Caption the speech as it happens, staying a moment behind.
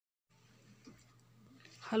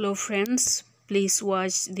Hello friends, please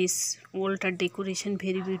watch this altar decoration,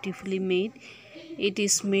 very beautifully made. It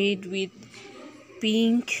is made with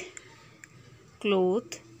pink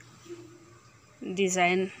cloth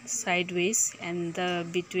design sideways and the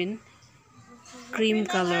between cream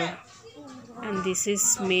color, and this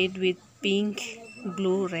is made with pink,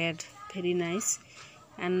 blue, red, very nice,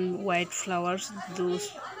 and white flowers.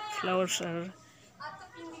 Those flowers are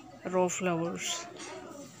raw flowers,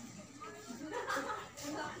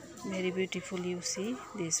 very beautiful. You see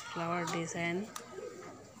this flower design.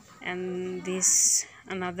 And this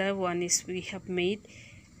another one is we have made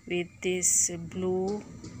with this blue,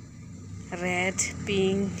 red,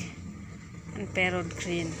 pink and parrot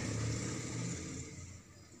green.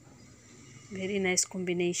 Very nice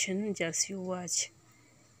combination, just you watch,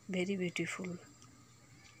 very beautiful,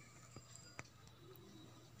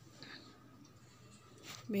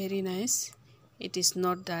 very nice. It is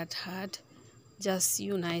not that hard, just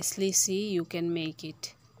you nicely see you can make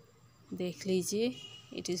it. देख लीजिए,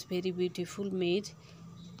 it is very beautiful made.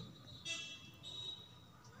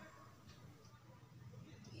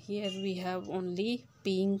 Here we have only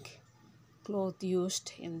pink cloth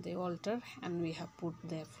used in the altar and we have put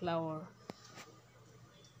the flower.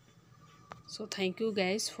 So thank you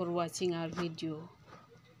guys for watching our video.